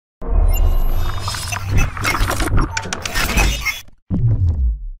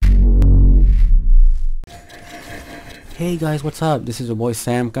Hey guys, what's up? This is your boy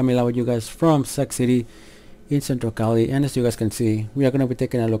Sam coming out with you guys from Sac City in Central Cali, and as you guys can see, we are going to be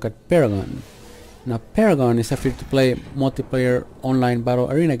taking a look at Paragon. Now Paragon is a free-to-play multiplayer online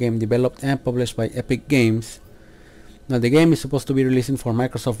battle arena game developed and published by Epic Games. Now the game is supposed to be releasing for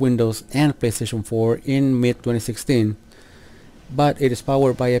Microsoft Windows and PlayStation 4 in mid-2016, but it is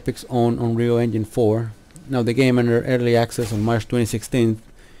powered by Epic's own Unreal Engine 4. Now the game entered early access on March 2016,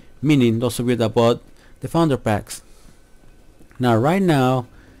 meaning those of you that bought the founder packs. Now right now,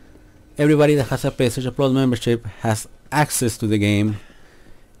 everybody that has a PlayStation Plus membership has access to the game,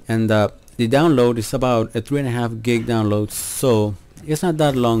 and the download is about a 3.5 gig download, so it's not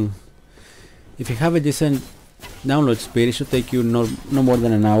that long. If you have a decent download speed, it should take you no more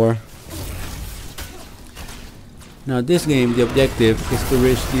than an hour. Now this game, the objective is to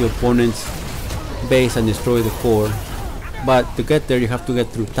reach the opponent's base and destroy the core, but to get there you have to get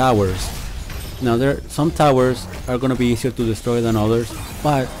through towers. Now some towers are going to be easier to destroy than others,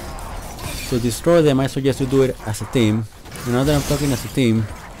 but to destroy them I suggest you do it as a team. And now that I'm talking as a team,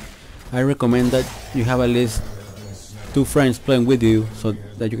 I recommend that you have at least 2 friends playing with you, so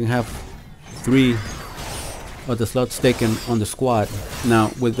that you can have 3 of the slots taken on the squad. Now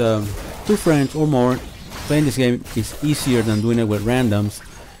with 2 friends or more, playing this game is easier than doing it with randoms,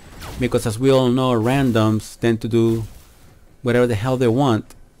 because as we all know, randoms tend to do whatever the hell they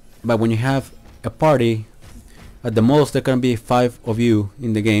want. But when you have a party, at the most there can be 5 of you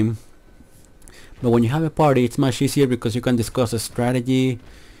in the game. But when you have a party, it's much easier because you can discuss a strategy.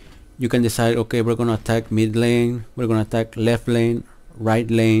 You can decide, okay, we're gonna attack mid lane, we're gonna attack left lane, right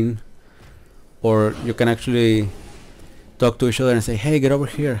lane, or you can actually talk to each other and say, hey, get over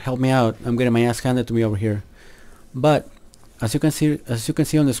here, help me out, I'm getting my ass handed to me over here. But as you can see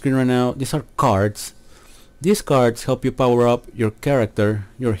on the screen right now, these are cards. These cards help you power up your character,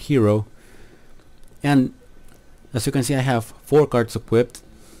 your hero. And as you can see, I have 4 cards equipped,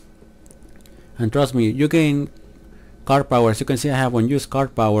 and trust me, you gain card power. As you can see, I have unused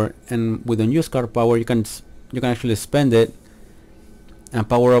card power, and with unused card power you can actually spend it and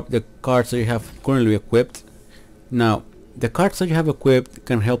power up the cards that you have currently equipped. Now the cards that you have equipped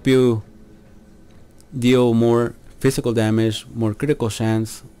can help you deal more physical damage, more critical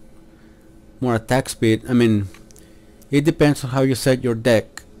chance, more attack speed. I mean, it depends on how you set your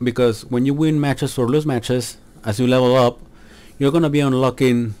deck, because when you win matches or lose matches, as you level up, you're gonna be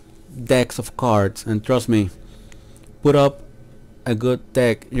unlocking decks of cards. And trust me, put up a good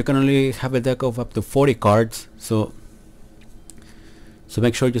deck. You can only have a deck of up to 40 cards, so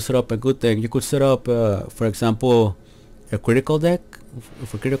make sure you set up a good deck. You could set up for example, a critical deck,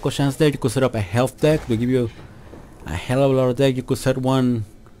 for critical chance deck. You could set up a health deck to give you a hell of a lot of deck. You could set one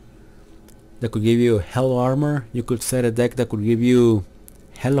that could give you hell armor. You could set a deck that could give you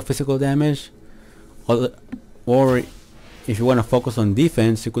hell of physical damage, or if you want to focus on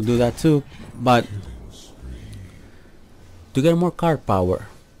defense, you could do that too. But to get more card power,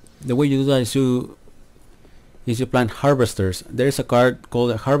 the way you do that is you plant harvesters. There is a card called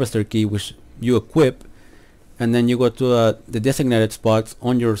a harvester key, which you equip, and then you go to the designated spots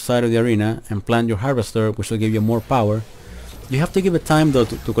on your side of the arena and plant your harvester, which will give you more power. You have to give it time though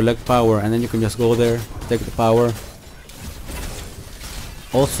to collect power, and then you can just go there, take the power.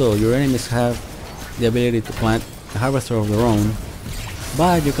 Also, your enemies have the ability to plant a harvester of their own,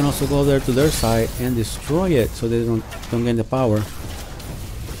 but you can also go there to their side and destroy it so they don't gain the power.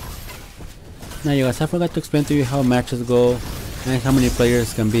 Now you guys, I forgot to explain to you how matches go and how many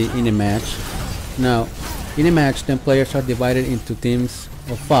players can be in a match. Now in a match, 10 players are divided into teams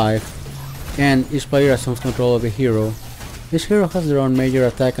of 5, and each player assumes control of a hero. Each hero has their own major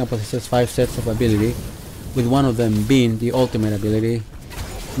attack and possesses 5 sets of ability, with one of them being the ultimate ability.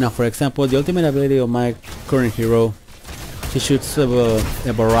 Now for example, the ultimate ability of my current hero, he shoots a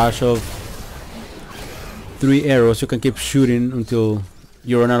barrage of 3 arrows. You can keep shooting until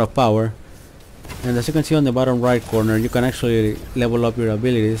you run out of power. And as you can see on the bottom right corner, you can actually level up your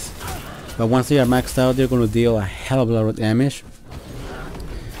abilities, but once they are maxed out, they're going to deal a hell of a lot of damage.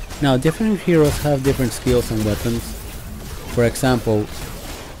 Now different heroes have different skills and weapons. For example,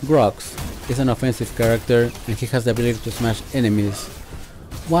 Grox is an offensive character, and he has the ability to smash enemies,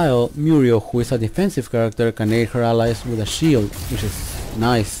 while Muriel, who is a defensive character, can aid her allies with a shield, which is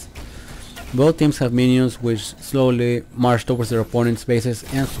nice. Both teams have minions which slowly march towards their opponent's bases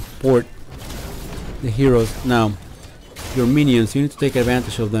and support the heroes. Now your minions, you need to take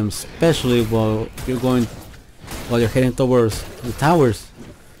advantage of them, especially while you're heading towards the towers.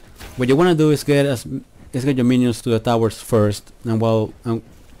 What you want to do is get your minions to the towers first, and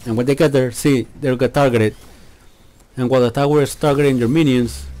when they get there, see, they'll get targeted. And while the tower is targeting your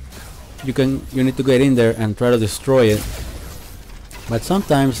minions, you need to get in there and try to destroy it. But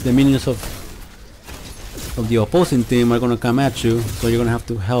sometimes the minions of the opposing team are gonna come at you, so you're gonna have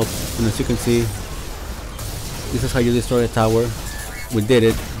to help. And as you can see, this is how you destroy a tower. We did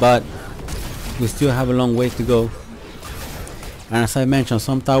it, but we still have a long way to go. And as I mentioned,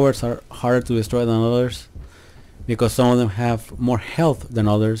 some towers are harder to destroy than others because some of them have more health than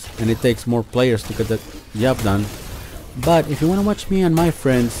others, and it takes more players to get the job done. But if you want to watch me and my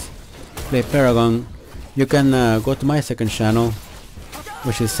friends play Paragon, you can go to my second channel,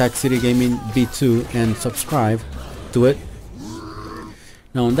 which is Sack City Gaming B2, and subscribe to it.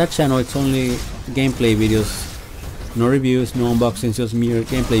 Now on that channel it's only gameplay videos, no reviews, no unboxings, just mere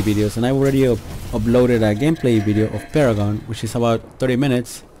gameplay videos. And I already uploaded a gameplay video of Paragon, which is about 30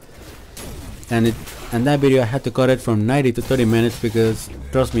 minutes. And that video I had to cut it from 90 to 30 minutes because,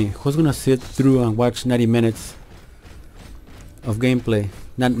 trust me, who's gonna sit through and watch 90 minutes of gameplay?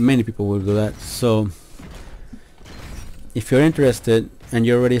 Not many people will do that. So if you're interested and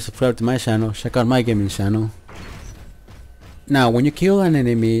you're already subscribed to my channel, check out my gaming channel. Now when you kill an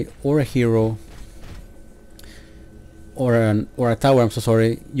enemy or a hero or a tower, I'm so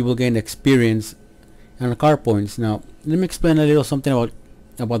sorry, you will gain experience and card points. Now let me explain a little something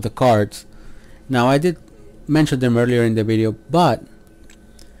about the cards. Now I did mention them earlier in the video, but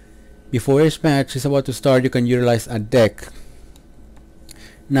before each match is about to start, you can utilize a deck.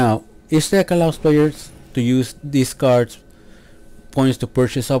 Now each deck allows players to use these cards points to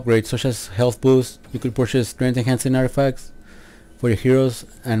purchase upgrades such as health boost. You could purchase strength enhancing artifacts for your heroes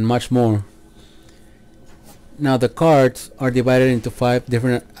and much more. Now the cards are divided into 5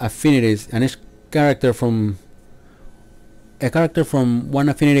 different affinities, and each character from one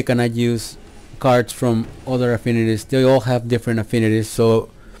affinity cannot use cards from other affinities. They all have different affinities, so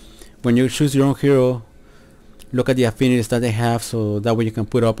when you choose your own hero, look at the affinities that they have, so that way you can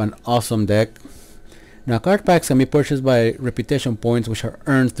put up an awesome deck. Now card packs can be purchased by reputation points, which are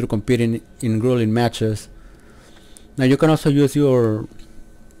earned through competing in grueling matches. Now you can also use your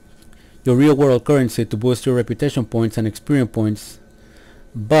real world currency to boost your reputation points and experience points,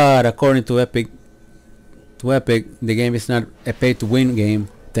 but according to Epic, the game is not a pay to win game,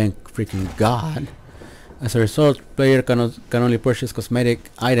 thank freaking god. As a result, player can only purchase cosmetic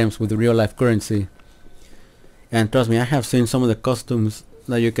items with real life currency. And trust me, I have seen some of the costumes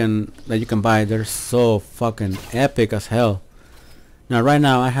that you can buy. They're so fucking epic as hell. Now right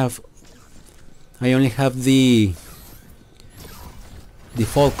now I only have the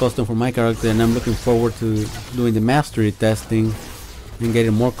default custom for my character, and I'm looking forward to doing the mastery testing and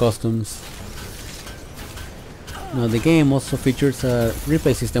getting more customs. Now the game also features a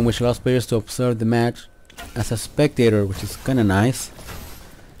replay system which allows players to observe the match as a spectator, which is kinda nice.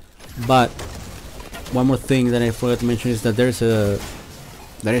 But one more thing that I forgot to mention is that there's a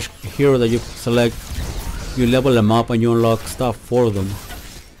hero that you select, you level them up and you unlock stuff for them.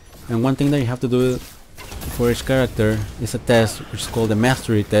 And one thing that you have to do for each character is a test which is called the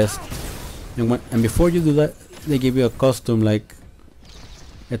mastery test. And before you do that, they give you a custom, like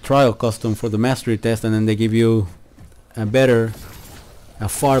a trial custom for the mastery test, and then they give you a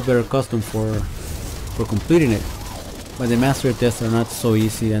far better custom for completing it. But the mastery tests are not so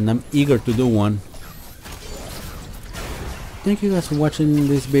easy, and I'm eager to do one. Thank you guys for watching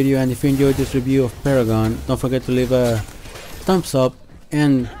this video, and if you enjoyed this review of Paragon, don't forget to leave a thumbs up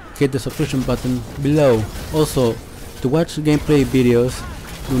and hit the subscription button below. Also, to watch gameplay videos,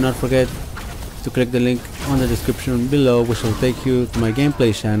 do not forget to click the link on the description below, which will take you to my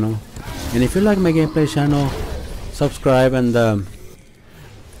gameplay channel. And if you like my gameplay channel, subscribe, and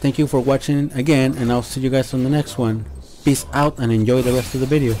thank you for watching again, and I'll see you guys on the next one. Peace out and enjoy the rest of the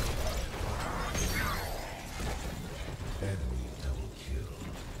video.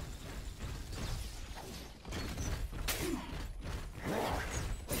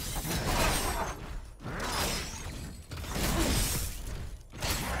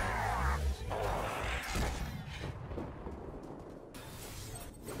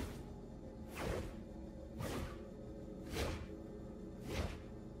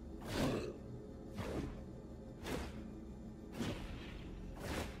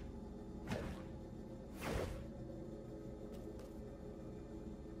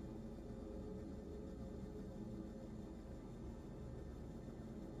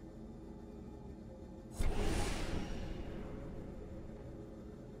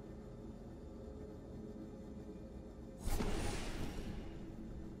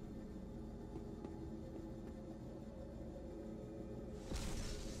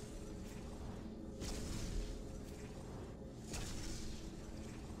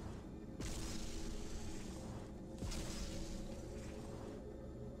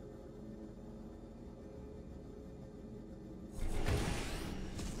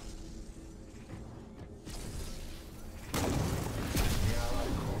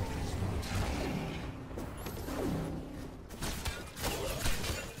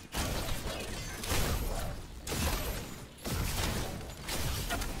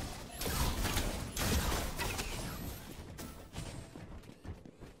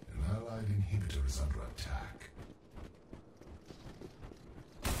 attack.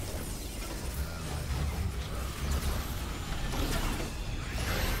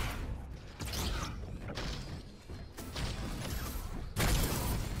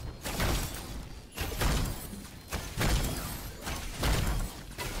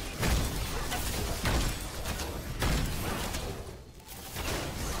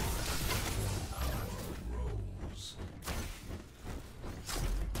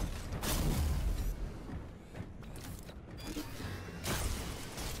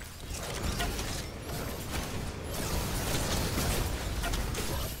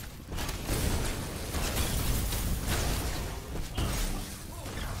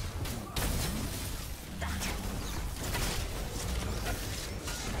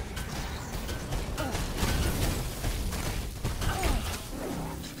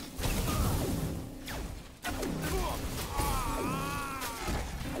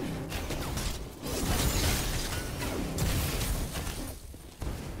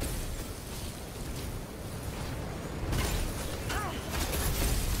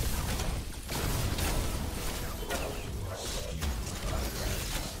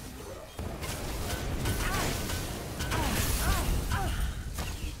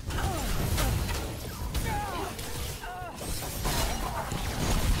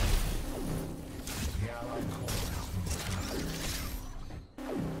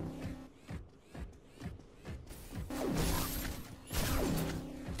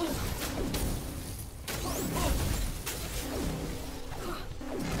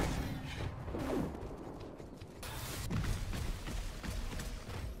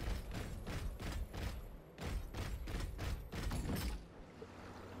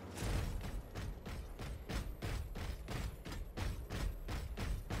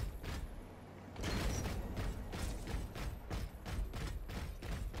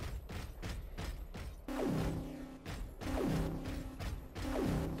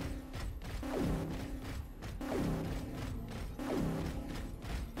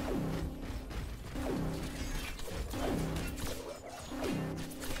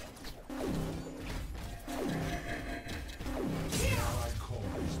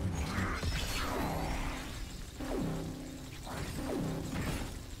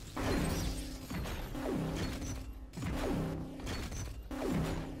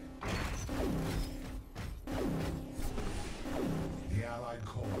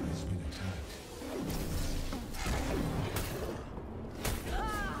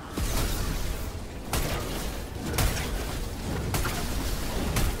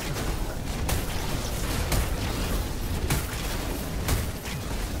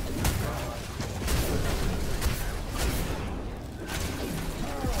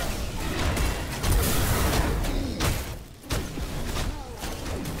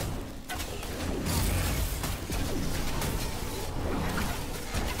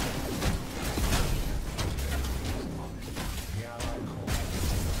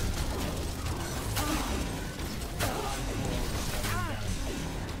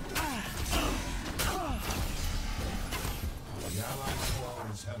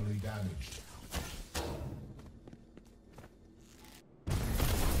 Heavily damaged.